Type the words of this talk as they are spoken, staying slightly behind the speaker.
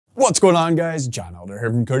What's going on, guys? John Elder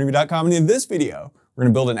here from Codemy.com, and in this video, we're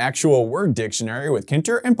going to build an actual word dictionary with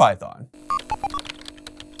Tkinter and Python.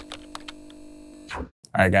 All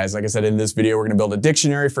right, guys, like I said, in this video, we're going to build a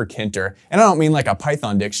dictionary for Tkinter, and I don't mean like a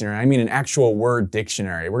Python dictionary, I mean an actual word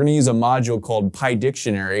dictionary. We're going to use a module called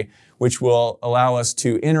PyDictionary, which will allow us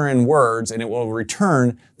to enter in words, and it will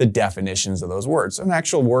return the definitions of those words. So an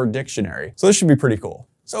actual word dictionary. So this should be pretty cool.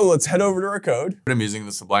 So let's head over to our code. I'm using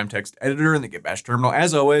the Sublime Text Editor in the Git Bash terminal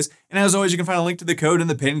as always. And as always, you can find a link to the code in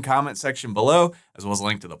the pinned comment section below, as well as a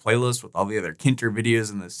link to the playlist with all the other Tkinter videos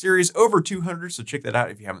in this series, over 200. So check that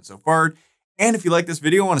out if you haven't so far. And if you like this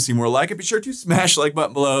video and want to see more like it, be sure to smash the like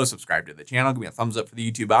button below, subscribe to the channel, give me a thumbs up for the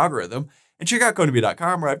YouTube algorithm, and check out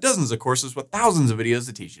Codemy.com where I have dozens of courses with thousands of videos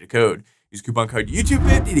to teach you to code. Use coupon code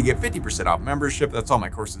YouTube50 to get 50% off membership. That's all my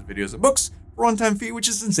courses, videos, and books for a one-time fee, which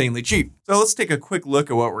is insanely cheap. So let's take a quick look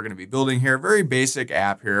at what we're going to be building here. Very basic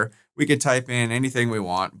app here. We can type in anything we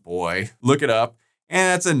want, boy, look it up,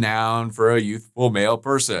 and that's a noun for a youthful male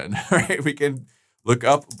person, right? We can look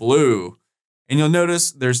up blue, and you'll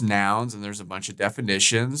notice there's nouns and there's a bunch of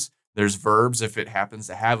definitions. There's verbs if it happens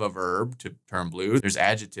to have a verb to turn blue. There's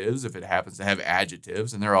adjectives if it happens to have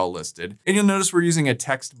adjectives, and they're all listed. And you'll notice we're using a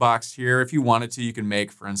text box here. If you wanted to, you can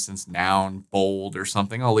make, for instance, noun bold or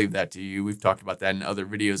something. I'll leave that to you. We've talked about that in other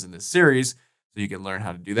videos in this series, so you can learn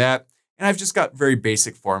how to do that. And I've just got very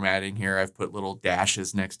basic formatting here. I've put little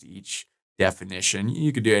dashes next to each definition.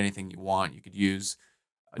 You could do anything you want. You could use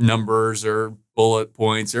numbers or bullet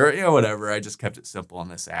points or whatever. I just kept it simple on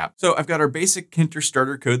this app. So I've got our basic Tkinter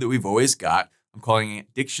starter code that we've always got. I'm calling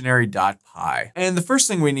it Dictionary.py. And the first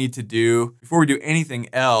thing we need to do before we do anything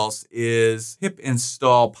else is Pip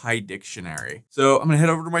Install PyDictionary. So I'm gonna head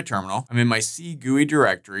over to my terminal. I'm in my C GUI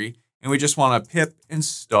directory, and we just want to Pip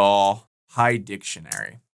Install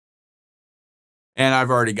PyDictionary. And I've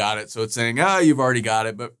already got it. So it's saying, you've already got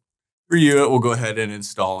it, but for you, it will go ahead and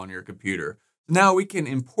install on your computer. Now we can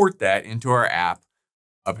import that into our app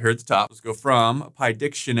up here at the top. Let's go from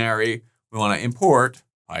PyDictionary. We want to import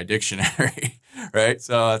PyDictionary, right?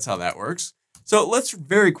 So that's how that works. So let's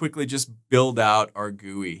very quickly just build out our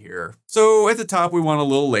GUI here. So at the top, we want a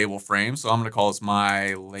little label frame. So I'm going to call this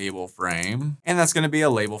my label frame, and that's going to be a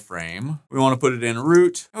label frame. We want to put it in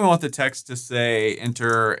root, and we want the text to say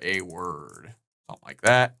enter a word, something like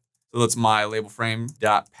that. So let's my label frame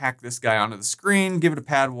dot pack this guy onto the screen, give it a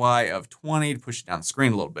pad Y of 20 to push it down the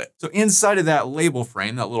screen a little bit. So inside of that label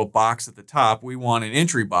frame, that little box at the top, we want an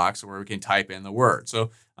entry box where we can type in the word. So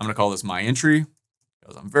I'm gonna call this my entry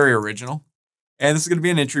because I'm very original. And this is gonna be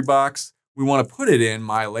an entry box. We wanna put it in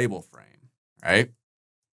my label frame, right?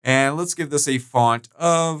 And let's give this a font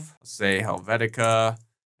of, let's say Helvetica,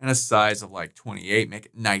 and a size of like 28, make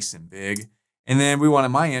it nice and big. And then we want a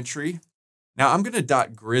my entry. Now I'm going to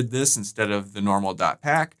 .grid this instead of the normal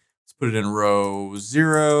 .pack. Let's put it in row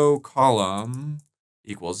 0, column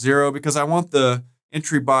equals 0, because I want the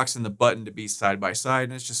entry box and the button to be side by side,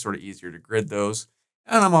 and it's just sort of easier to grid those.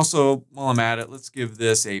 And I'm also, while I'm at it, let's give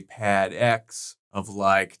this a pad X of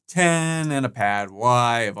like 10 and a pad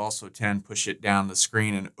Y of also 10, push it down the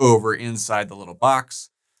screen and over inside the little box.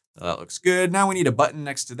 So that looks good. Now we need a button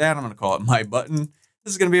next to that. I'm going to call it my button.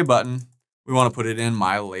 This is going to be a button. We want to put it in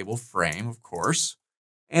my label frame, of course.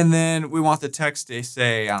 And then we want the text to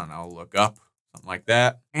say, I don't know, look up, something like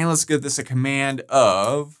that. And let's give this a command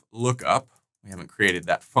of lookup. We haven't created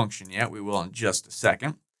that function yet. We will in just a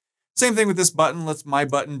second. Same thing with this button. Let's my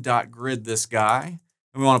button .grid this guy.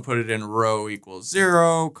 And we want to put it in row equals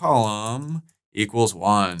 0, column equals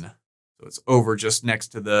 1. So it's over just next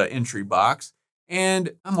to the entry box.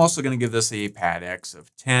 And I'm also going to give this a pad X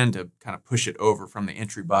of 10 to kind of push it over from the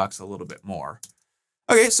entry box a little bit more.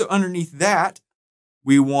 Okay, so underneath that,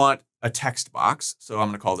 we want a text box. So I'm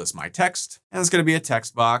going to call this my text, and it's going to be a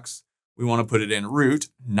text box. We want to put it in root,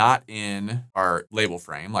 not in our label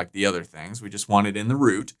frame like the other things. We just want it in the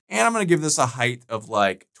root. And I'm going to give this a height of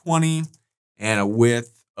like 20 and a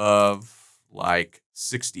width of like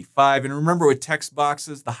 65. And remember with text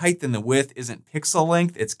boxes, the height and the width isn't pixel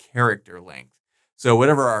length, it's character length. So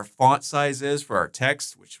whatever our font size is for our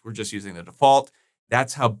text, which we're just using the default,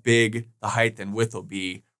 that's how big the height and width will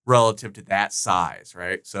be relative to that size,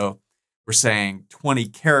 right? So we're saying 20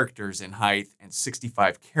 characters in height and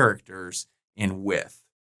 65 characters in width.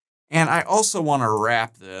 And I also want to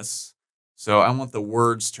wrap this. So I want the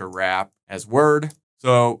words to wrap as word.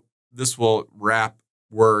 So this will wrap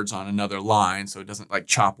words on another line. So it doesn't like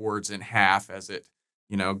chop words in half as it,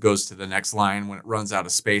 goes to the next line when it runs out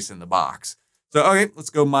of space in the box. So, okay, let's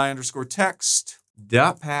go my underscore text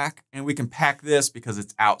 .pack, and we can pack this because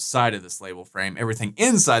it's outside of this label frame. Everything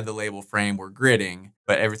inside the label frame we're gridding,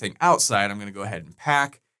 but everything outside I'm going to go ahead and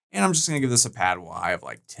pack. And I'm just going to give this a pad y of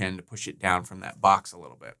like 10 to push it down from that box a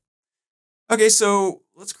little bit. Okay, so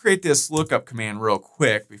let's create this lookup command real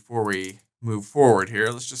quick before we move forward here.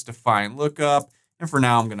 Let's just define lookup. And for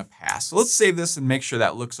now, I'm going to pass. So let's save this and make sure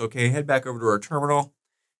that looks okay. Head back over to our terminal.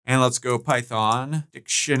 And let's go Python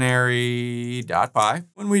Dictionary.py.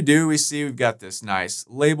 When we do, we see we've got this nice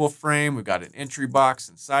label frame. We've got an entry box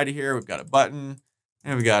inside of here. We've got a button.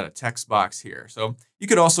 And we got a text box here. So you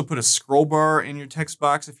could also put a scroll bar in your text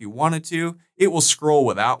box if you wanted to. It will scroll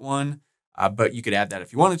without one, but you could add that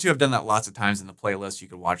if you wanted to. I've done that lots of times in the playlist. You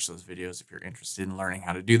could watch those videos if you're interested in learning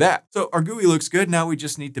how to do that. So our GUI looks good. Now we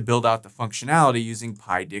just need to build out the functionality using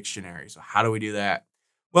PyDictionary. So how do we do that?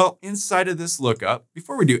 Well, inside of this lookup,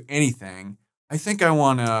 before we do anything, I think I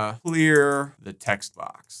want to clear the text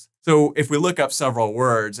box. So if we look up several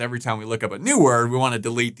words, every time we look up a new word, we want to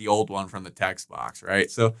delete the old one from the text box, right?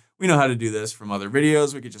 So we know how to do this from other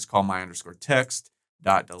videos. We could just call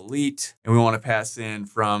my_text.delete, and we want to pass in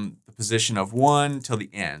from the position of 1 till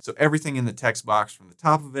the end. So everything in the text box from the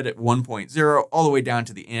top of it at 1.0 all the way down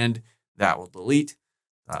to the end, that will delete.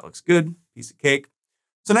 That looks good, piece of cake.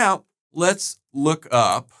 So now let's look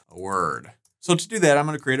up a word. So to do that, I'm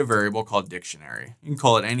going to create a variable called dictionary. You can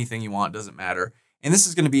call it anything you want, doesn't matter. And this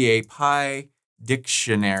is going to be a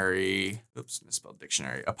PyDictionary, oops, misspelled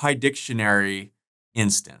dictionary, a PyDictionary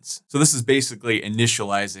instance. So this is basically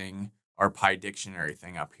initializing our PyDictionary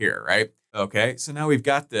thing up here, right? Okay, so now we've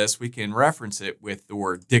got this, we can reference it with the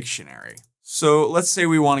word dictionary. So let's say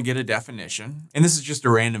we want to get a definition, and this is just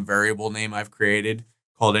a random variable name I've created,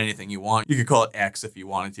 called anything you want. You could call it X if you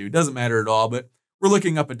wanted to, it doesn't matter at all, but we're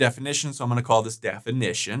looking up a definition, so I'm going to call this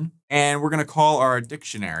definition, and we're going to call our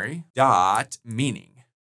dictionary dot meaning.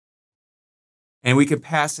 And we can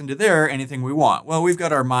pass into there anything we want. Well, we've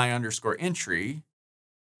got our my_entry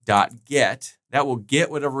dot get. That will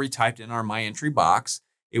get whatever we typed in our my entry box.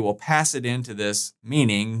 It will pass it into this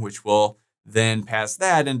meaning, which will then pass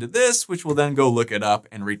that into this, which will then go look it up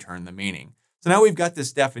and return the meaning. So now we've got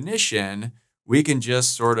this definition. We can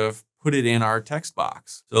just sort of put it in our text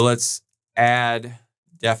box. So let's add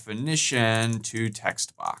definition to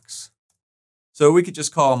text box. So we could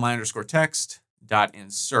just call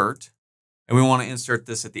my_text.insert, and we want to insert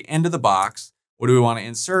this at the end of the box. What do we want to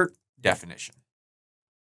insert? Definition.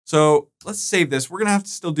 So let's save this. We're going to have to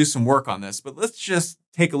still do some work on this, but let's just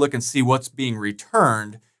take a look and see what's being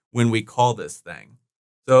returned when we call this thing.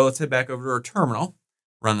 So let's head back over to our terminal,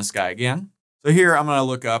 run this guy again. So here I'm going to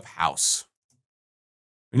look up house.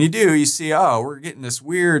 When you do, you see, oh, we're getting this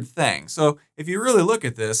weird thing. So if you really look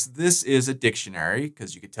at this, this is a dictionary,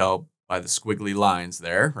 because you could tell by the squiggly lines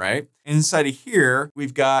there, right? Inside of here,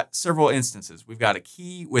 we've got several instances. We've got a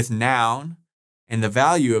key with noun, and the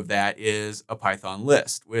value of that is a Python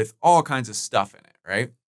list with all kinds of stuff in it,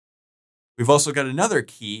 right? We've also got another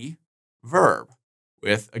key, verb,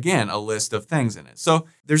 with, again, a list of things in it. So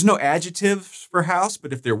there's no adjectives for house,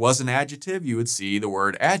 but if there was an adjective, you would see the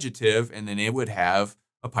word adjective, and then it would have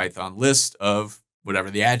a Python list of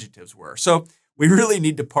whatever the adjectives were. So we really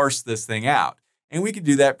need to parse this thing out. And we can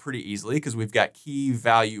do that pretty easily because we've got key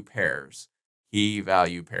value pairs.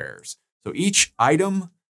 So each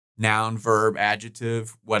item, noun, verb,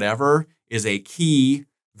 adjective, whatever, is a key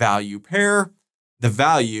value pair. The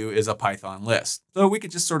value is a Python list. So we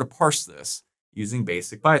could just sort of parse this using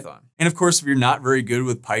basic Python. And of course, if you're not very good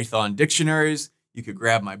with Python dictionaries, you could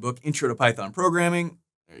grab my book, Intro to Python Programming.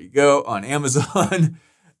 There you go, on Amazon.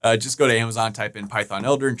 Just go to Amazon, type in Python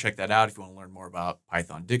Elder and check that out if you want to learn more about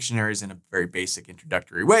Python dictionaries in a very basic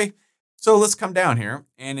introductory way. So let's come down here,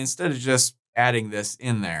 and instead of just adding this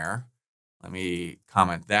in there, let me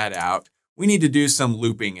comment that out. We need to do some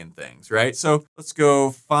looping in things, right? So let's go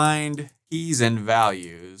find keys and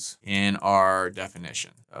values in our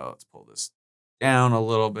definition. So let's pull this down a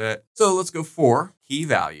little bit. So let's go for key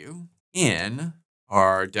value in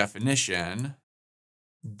our definition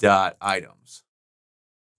dot items.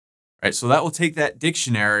 Right, so that will take that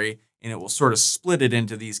dictionary and it will sort of split it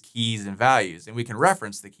into these keys and values, and we can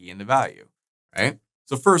reference the key and the value, right?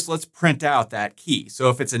 So first, let's print out that key. So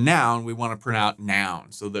if it's a noun, we want to print out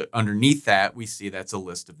noun. So that underneath that, we see that's a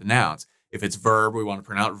list of the nouns. If it's verb, we want to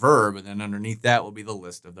print out verb, and then underneath that will be the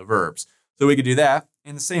list of the verbs. So we could do that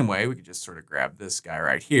in the same way. We could just sort of grab this guy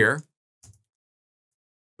right here.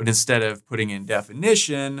 But instead of putting in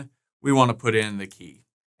definition, we want to put in the key.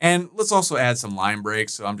 And let's also add some line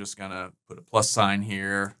breaks. So I'm just going to put a plus sign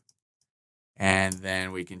here. And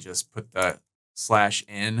then we can just put the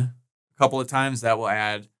 /n a couple of times. That will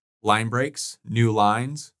add line breaks, new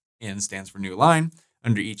lines. N stands for new line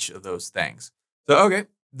under each of those things. So, okay,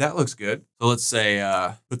 that looks good. So let's say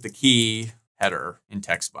put the key header in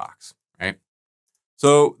text box, right?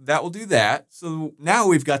 So that will do that. So now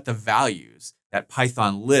we've got the values, that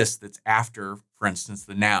Python list that's after, for instance,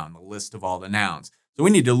 the noun, the list of all the nouns. So we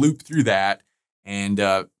need to loop through that and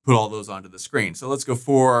put all those onto the screen. So let's go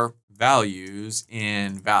for values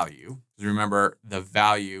in value. Remember the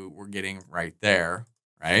value we're getting right there,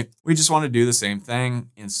 right? We just want to do the same thing,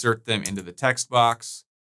 insert them into the text box,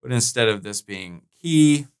 but instead of this being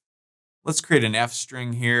key, let's create an F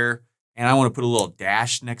string here. And I want to put a little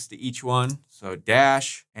dash next to each one. So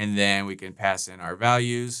dash, and then we can pass in our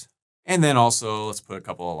values. And then also let's put a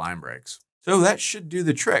couple of line breaks. So that should do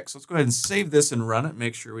the trick. So let's go ahead and save this and run it.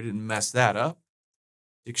 Make sure we didn't mess that up.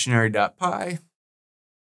 Dictionary.py.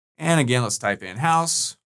 And again, let's type in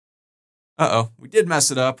house. Uh-oh, we did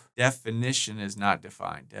mess it up. Definition is not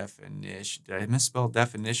defined. Definition, did I misspell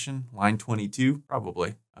definition? Line 22,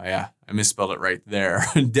 probably. Oh yeah, I misspelled it right there.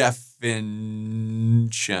 Definition.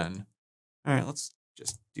 All right, let's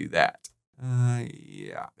just do that.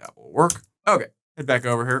 Yeah, that will work. Okay, head back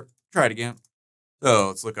over here. Try it again. So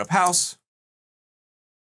let's look up house.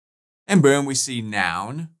 And boom, we see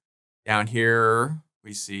noun. Down here,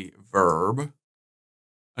 we see verb.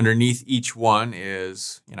 Underneath each one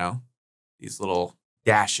is, these little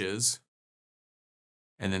dashes.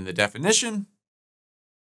 And then the definition.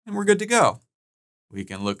 And we're good to go. We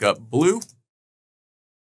can look up blue.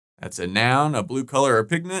 That's a noun, a blue color or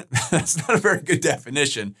pigment. That's not a very good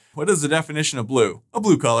definition. What is the definition of blue? A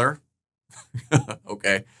blue color.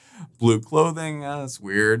 Okay. Blue clothing, that's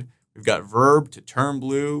weird. We've got verb to turn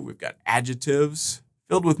blue. We've got adjectives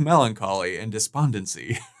filled with melancholy and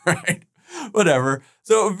despondency, right? Whatever.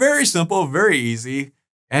 So very simple, very easy,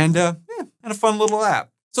 and a fun little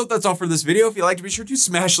app. So that's all for this video. If you liked it, be sure to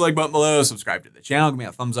smash the like button below, subscribe to the channel, give me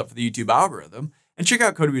a thumbs up for the YouTube algorithm, and check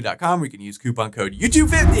out Codemy.com where you can use coupon code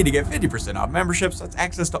YouTube50 to get 50% off memberships. That's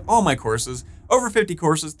access to all my courses, over 50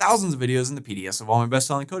 courses, thousands of videos, and the PDFs of all my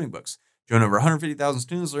best-selling coding books. Join over 150,000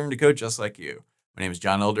 students learning to code just like you. My name is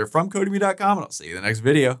John Elder from Codemy.com, and I'll see you in the next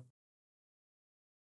video.